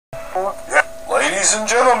Ladies and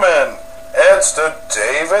gentlemen, it's the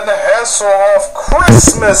David Hasselhoff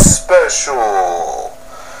Christmas Special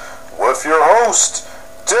with your host,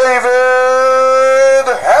 David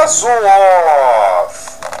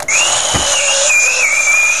Hasselhoff.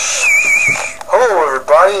 Hello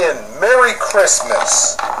everybody and Merry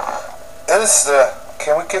Christmas. It's the,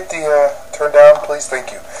 can we get the, turn down please?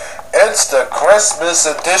 Thank you. It's the Christmas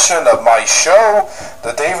edition of my show,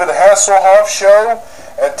 the David Hasselhoff Show,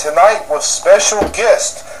 and tonight with special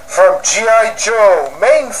guest from G.I. Joe,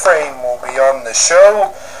 Mainframe will be on the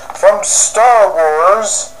show. From Star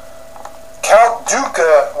Wars, Count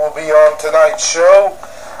Dooku will be on tonight's show.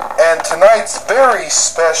 And tonight's very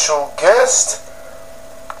special guest,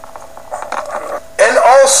 and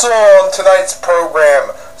also on tonight's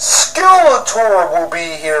program, Skeletor will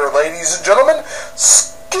be here, ladies and gentlemen.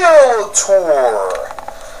 Skeletor.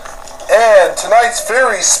 And tonight's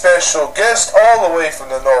very special guest, all the way from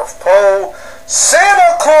the North Pole,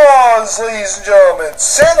 Santa Claus, ladies and gentlemen,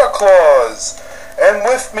 Santa Claus. And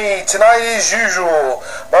with me tonight, as usual,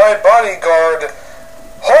 my bodyguard,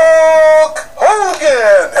 Hulk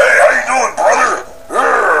Hogan. Hey, how you doing, brother?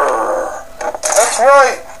 That's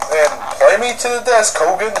right. And play me to the desk,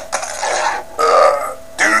 Hogan.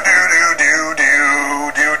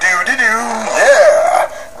 Yeah.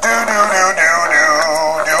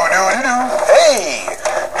 Hey.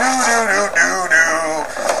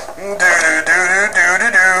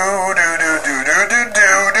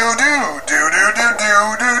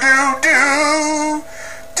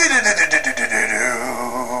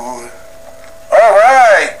 All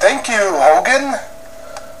right. Thank you, Hogan.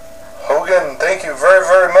 Hogan, thank you very,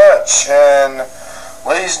 very much. And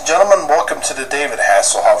ladies and gentlemen, welcome to the David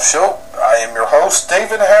Hasselhoff Show. I am your host,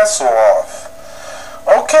 David Hasselhoff.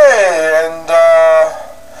 Okay, and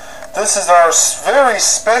this is our very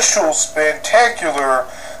special, spectacular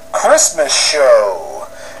Christmas show.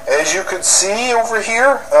 As you can see over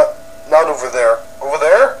here, not over there, over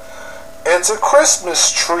there, it's a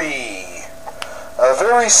Christmas tree. A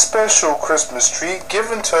very special Christmas tree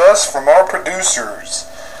given to us from our producers.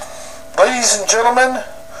 Ladies and gentlemen,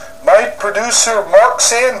 my producer, Mark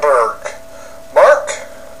Sandberg. Mark?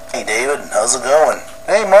 Hey, David. How's it going?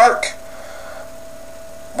 Hey, Mark.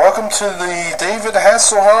 Welcome to the David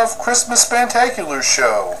Hasselhoff Christmas Spectacular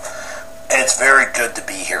Show. It's very good to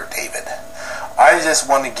be here, David. I just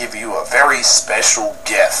want to give you a very special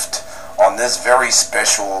gift on this very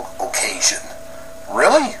special occasion.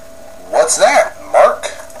 Really? What's that,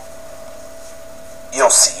 Mark? You'll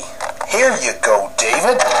see. Here you go,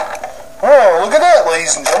 David. Oh, look at that,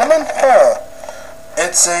 ladies and gentlemen.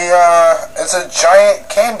 It's a giant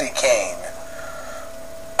candy cane.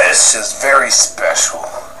 This is very special.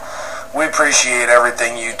 We appreciate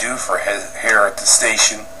everything you do for here at the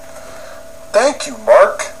station. Thank you,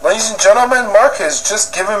 Mark. Ladies and gentlemen, Mark has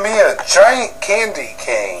just given me a giant candy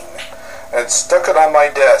cane and stuck it on my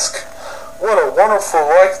desk. What a wonderful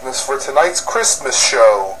likeness for tonight's Christmas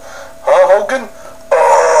show. Huh, Hogan?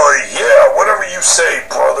 Oh, yeah, whatever you say,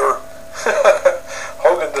 brother.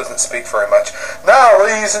 Hogan doesn't speak very much. Now,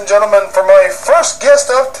 ladies and gentlemen, for my first guest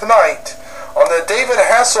of tonight on the David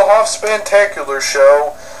Hasselhoff Spectacular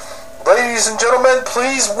Show, ladies and gentlemen,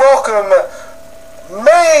 please welcome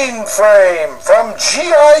Mainframe from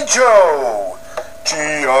G.I. Joe.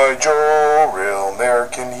 G.I. Joe, real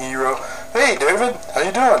American hero. Hey, David, how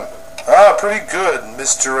you doing? Pretty good,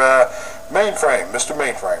 Mr. Mainframe. Mr.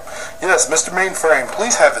 Mainframe. Yes, Mr. Mainframe,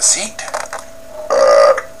 please have a seat.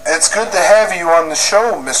 It's good to have you on the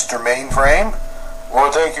show, Mr. Mainframe.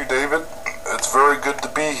 Well, thank you, David. It's very good to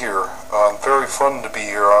be here. Very fun to be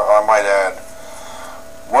here, I might add.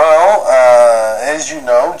 Well, as you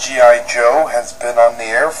know, G.I. Joe has been on the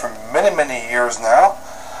air for many, many years now.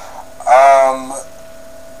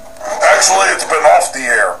 Actually, it's been off the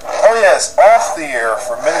air. Oh yes, off the air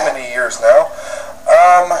for many, many years now.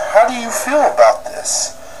 How do you feel about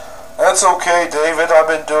this? That's okay, David. I've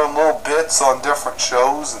been doing little bits on different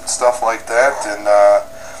shows and stuff like that, and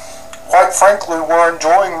quite frankly, we're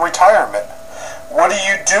enjoying retirement. What do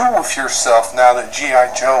you do with yourself now that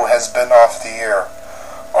G.I. Joe has been off the air?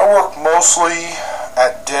 I work mostly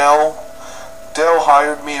at Dell. Dell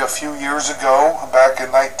hired me a few years ago, back in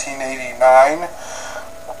 1989,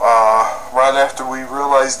 right after we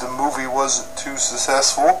realized the movie wasn't too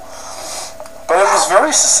successful. But it was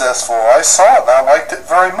very successful. I saw it and I liked it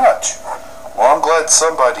very much. Well, I'm glad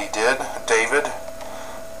somebody did, David.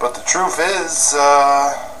 But the truth is,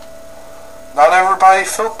 not everybody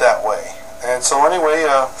felt that way. And so anyway,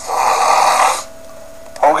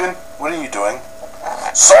 Hogan, what are you doing?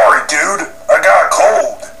 Sorry, dude. I got a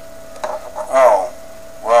cold. Oh,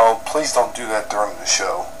 well, please don't do that during the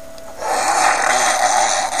show.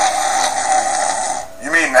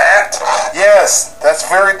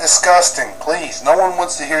 very disgusting. Please, no one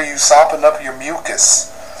wants to hear you sopping up your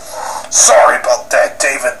mucus. Sorry about that,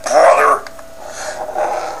 David, brother.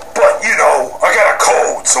 But, you know, I got a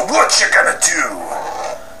cold, so what you gonna do?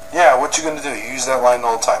 Yeah, what you gonna do? You use that line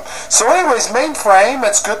all the time. So anyways, Mainframe,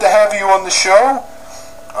 it's good to have you on the show.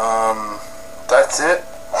 That's it?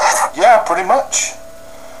 Yeah, pretty much.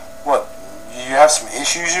 What, you have some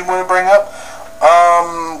issues you want to bring up?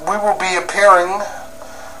 We will be appearing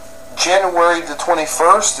January the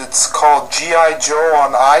 21st. It's called G.I. Joe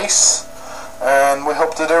on Ice. And we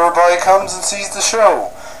hope that everybody comes and sees the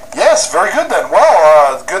show. Yes, very good then.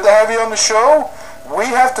 Well, good to have you on the show. We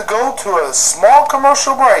have to go to a small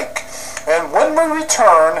commercial break. And when we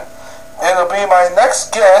return, it'll be my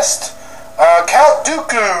next guest, Count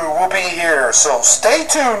Dooku will be here. So stay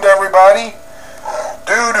tuned, everybody.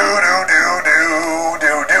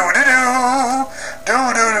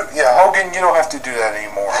 Yeah, Hogan, you don't have to do that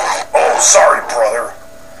anymore. Oh, sorry, brother.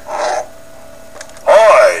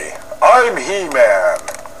 Hi, I'm He-Man.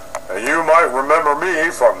 And you might remember me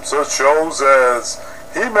from such shows as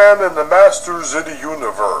He-Man and the Masters of the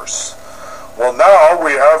Universe. Well, now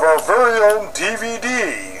we have our very own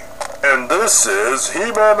DVD. And this is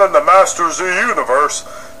He-Man and the Masters of the Universe,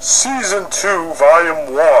 Season 2,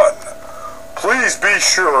 Volume 1. Please be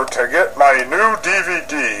sure to get my new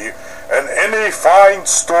DVD in any fine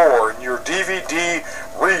store in your DVD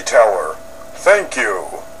retailer. Thank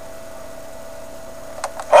you.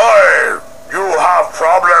 Hi, you have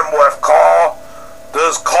problem with car?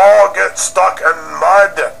 Does car get stuck in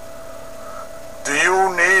mud? Do you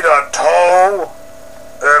need a tow?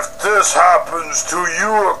 If this happens to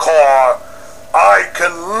your car, I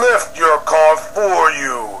can lift your car for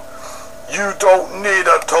you. You don't need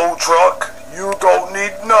a tow truck. You don't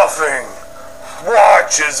need nothing.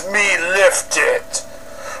 Watch as me lift it.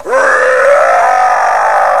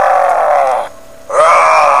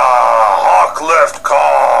 Hawk lift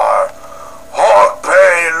car. Hawk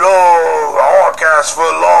pay low. Hawk ask for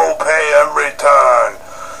low pay in return.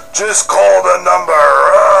 Just call the number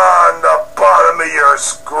on the bottom of your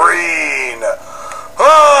screen.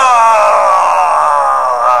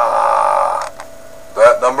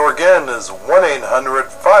 That number again is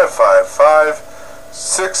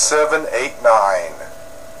 1-800-555-6789.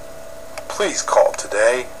 Please call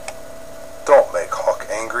today. Don't make Hawk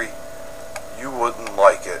angry. You wouldn't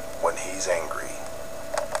like it when he's angry.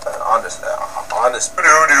 Honest.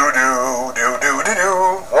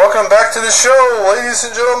 Welcome back to the show, ladies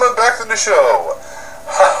and gentlemen. Back to the show.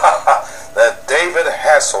 The David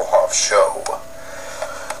Hasselhoff Show.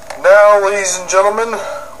 Now, ladies and gentlemen,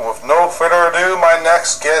 with no further ado, my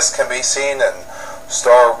next guest can be seen in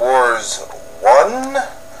Star Wars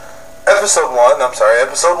Episode 1, and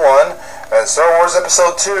Star Wars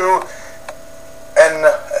Episode 2, and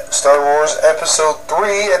Star Wars Episode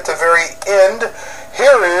 3 at the very end.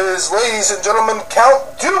 Here is, ladies and gentlemen,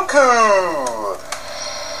 Count Dooku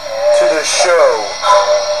to the show.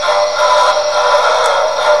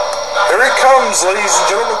 Here he comes, ladies and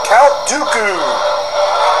gentlemen, Count Dooku.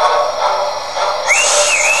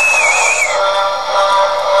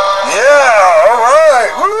 Yeah,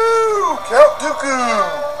 alright, woo! Count Dooku!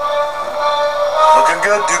 Looking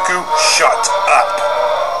good, Dooku. Shut up.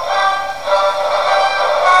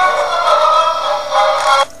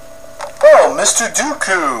 Oh, Mr.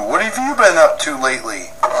 Dooku, what have you been up to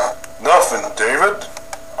lately? Nothing, David.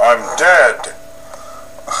 I'm dead.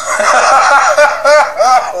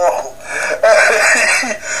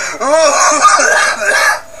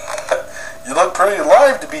 You look pretty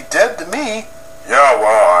alive to be dead to me. Yeah,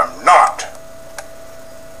 well, I'm not.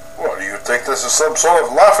 What, do you think this is some sort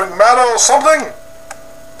of laughing matter or something?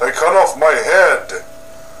 They cut off my head.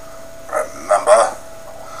 Remember?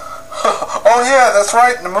 Oh yeah, that's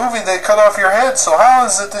right, in the movie they cut off your head, so how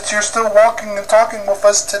is it that you're still walking and talking with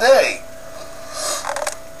us today?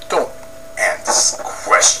 Don't answer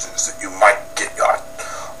questions that you might get your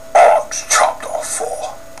arms chopped off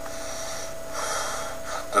for.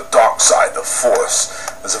 The dark side of the Force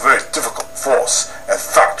is a very difficult force, in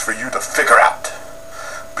fact, for you to figure out.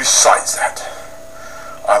 Besides that,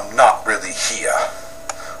 I'm not really here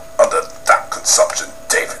under that consumption,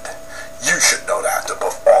 David. You should know that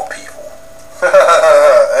above all people.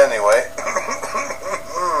 Anyway,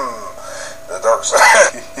 the dark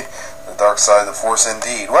side, the dark side of the Force,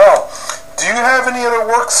 indeed. Well, do you have any other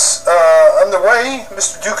works underway,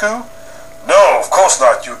 Mr. Dooku? No, of course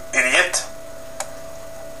not, you idiot.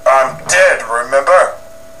 I'm dead, remember?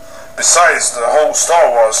 Besides, the whole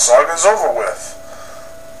Star Wars saga's over with.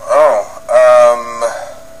 Oh,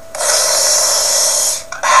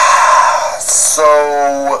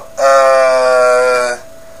 so,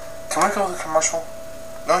 can we go to the commercial?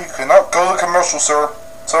 No, you cannot go to the commercial, sir.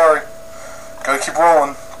 Sorry. Gotta keep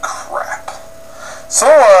rolling. Crap. So,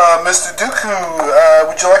 Mr. Dooku,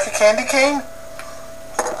 would you like a candy cane?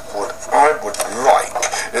 What I would like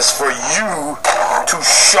is for you to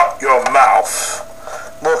shut your mouth.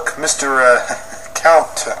 Look, Mr.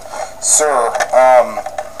 Count, sir,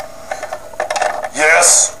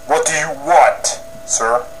 Yes, what do you want?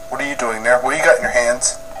 Sir, what are you doing there? What do you got in your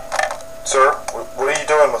hands? Sir, what are you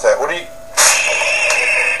doing with that? What are you...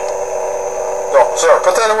 No, sir,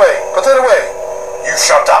 put that away. Put that away. You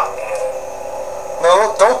shut up.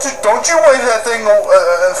 No, don't you wave that thing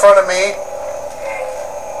in front of me.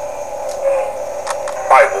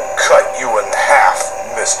 I will cut you in half,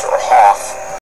 Mr. Hoff.